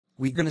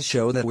we're gonna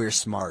show that we're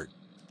smart.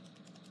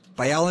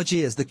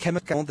 Biology is the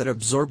chemical that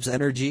absorbs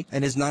energy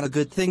and is not a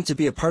good thing to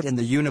be a part in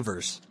the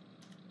universe.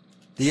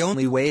 The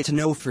only way to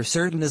know for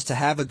certain is to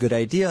have a good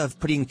idea of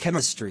putting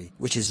chemistry,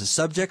 which is a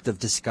subject of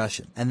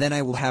discussion, and then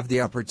I will have the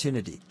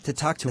opportunity to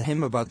talk to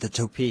him about the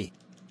topi.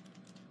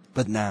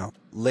 But now,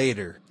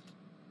 later.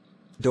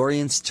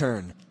 Dorian's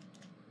turn.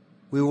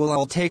 We will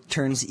all take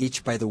turns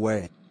each, by the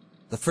way.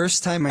 The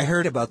first time I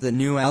heard about the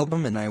new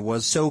album and I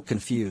was so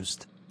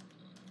confused.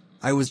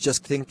 I was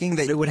just thinking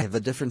that it would have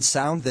a different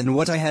sound than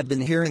what I had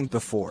been hearing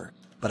before,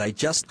 but I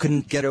just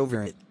couldn't get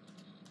over it.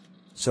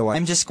 So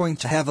I'm just going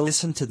to have a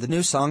listen to the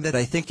new song that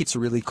I think it's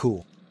really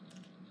cool.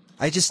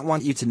 I just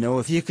want you to know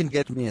if you can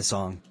get me a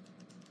song.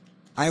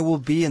 I will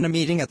be in a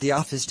meeting at the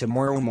office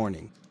tomorrow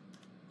morning.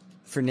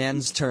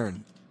 Fernand's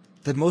turn.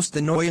 The most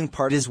annoying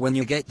part is when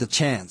you get the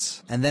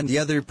chance, and then the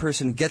other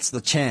person gets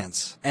the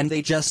chance, and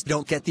they just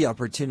don't get the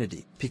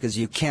opportunity, because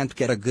you can't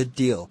get a good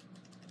deal.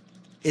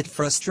 It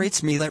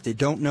frustrates me that they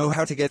don't know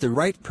how to get the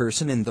right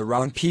person and the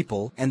wrong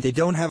people, and they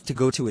don't have to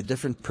go to a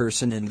different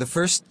person in the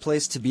first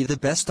place to be the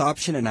best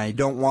option, and I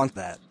don't want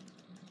that.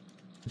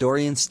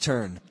 Dorian's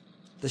turn.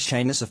 The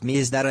shyness of me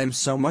is that I'm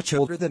so much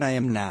older than I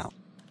am now.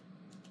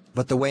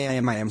 But the way I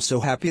am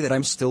so happy that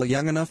I'm still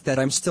young enough that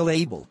I'm still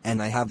able,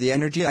 and I have the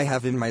energy I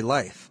have in my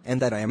life,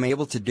 and that I am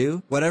able to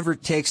do whatever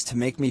it takes to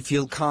make me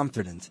feel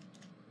confident.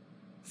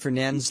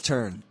 Fernand's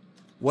turn.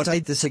 What I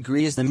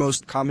disagree is the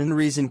most common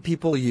reason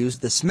people use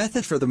this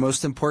method for the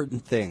most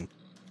important thing.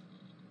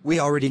 We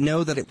already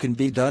know that it can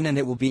be done and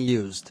it will be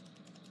used.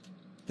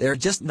 They're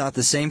just not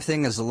the same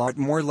thing as a lot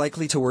more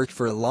likely to work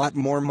for a lot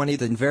more money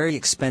than very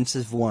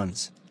expensive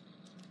ones.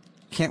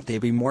 Can't they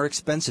be more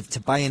expensive to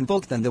buy in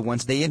bulk than the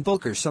ones they in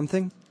bulk or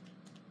something?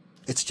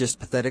 It's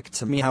just pathetic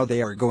to me how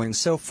they are going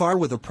so far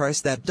with a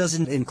price that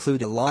doesn't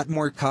include a lot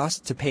more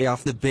cost to pay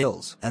off the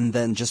bills, and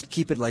then just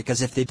keep it like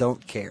as if they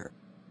don't care.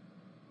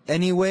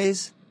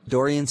 Anyways,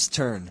 Dorian's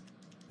turn.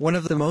 One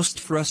of the most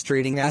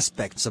frustrating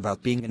aspects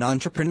about being an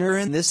entrepreneur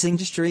in this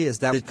industry is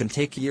that it can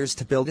take years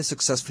to build a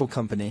successful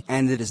company,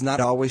 and it is not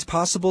always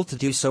possible to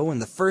do so in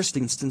the first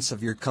instance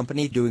of your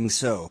company doing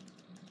so.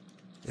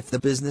 If the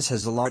business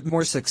has a lot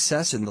more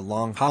success in the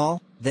long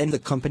haul, then the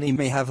company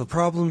may have a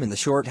problem in the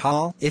short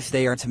haul if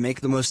they are to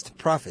make the most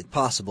profit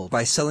possible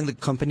by selling the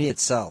company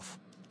itself.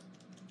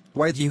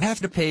 Why do you have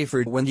to pay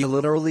for it when you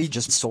literally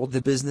just sold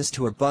the business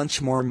to a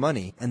bunch more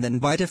money and then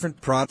buy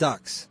different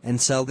products and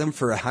sell them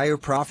for a higher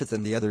profit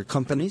than the other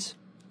companies?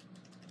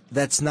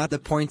 That's not the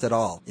point at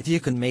all. If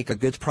you can make a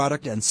good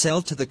product and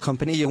sell to the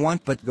company you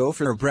want, but go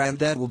for a brand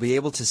that will be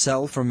able to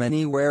sell from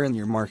anywhere in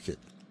your market.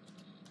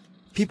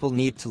 People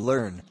need to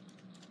learn.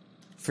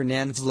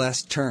 Fernand's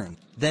last turn.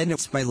 Then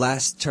it's my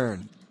last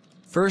turn.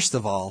 First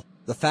of all,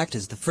 the fact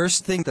is the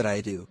first thing that I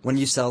do when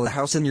you sell a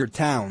house in your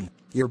town,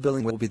 your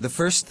billing will be the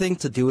first thing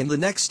to do in the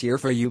next year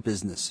for your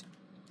business.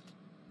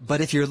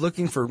 But if you're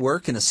looking for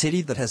work in a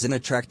city that has an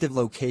attractive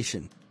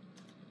location,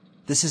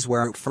 this is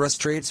where it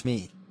frustrates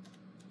me.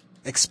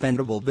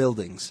 Expendable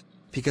buildings,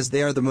 because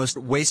they are the most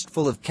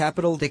wasteful of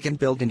capital they can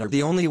build and are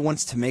the only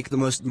ones to make the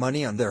most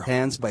money on their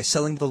hands by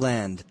selling the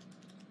land.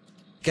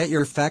 Get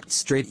your facts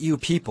straight, you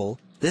people.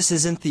 This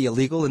isn't the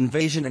illegal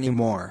invasion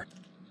anymore.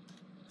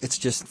 It's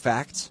just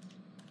facts.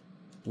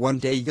 One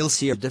day you'll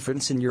see a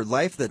difference in your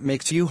life that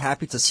makes you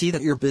happy to see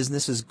that your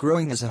business is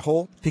growing as a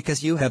whole,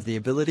 because you have the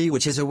ability,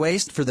 which is a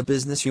waste for the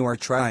business you are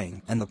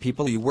trying, and the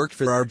people you work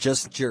for are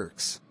just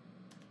jerks.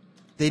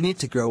 They need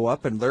to grow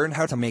up and learn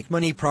how to make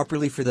money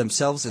properly for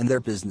themselves and their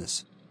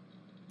business.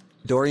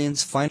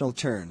 Dorian's final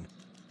turn.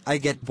 I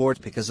get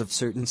bored because of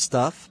certain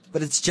stuff,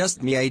 but it's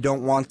just me. I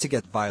don't want to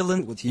get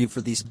violent with you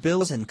for these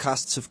bills and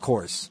costs, of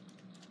course.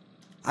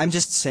 I'm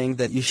just saying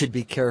that you should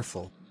be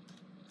careful.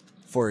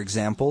 For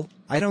example,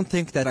 I don't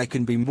think that I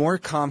can be more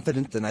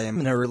confident than I am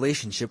in a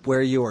relationship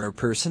where you are a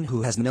person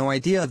who has no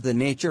idea of the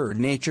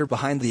nature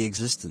behind the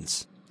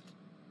existence.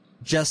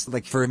 Just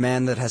like for a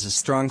man that has a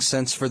strong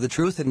sense for the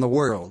truth in the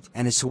world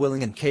and is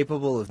willing and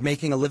capable of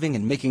making a living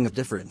and making a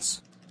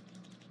difference.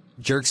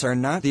 Jerks are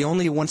not the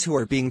only ones who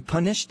are being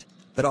punished,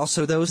 but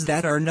also those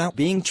that are not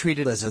being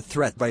treated as a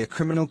threat by a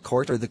criminal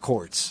court or the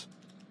courts.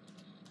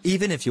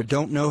 Even if you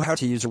don't know how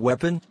to use a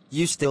weapon,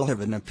 you still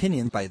have an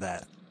opinion by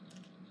that.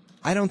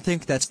 I don't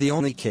think that's the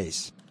only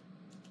case.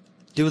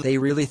 Do they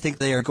really think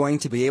they are going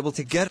to be able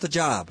to get the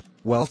job?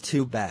 Well,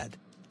 too bad.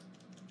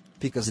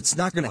 Because it's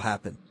not gonna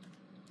happen.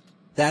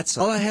 That's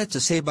all I had to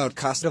say about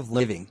cost of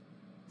living.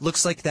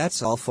 Looks like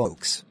that's all,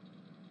 folks.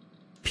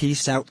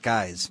 Peace out,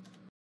 guys.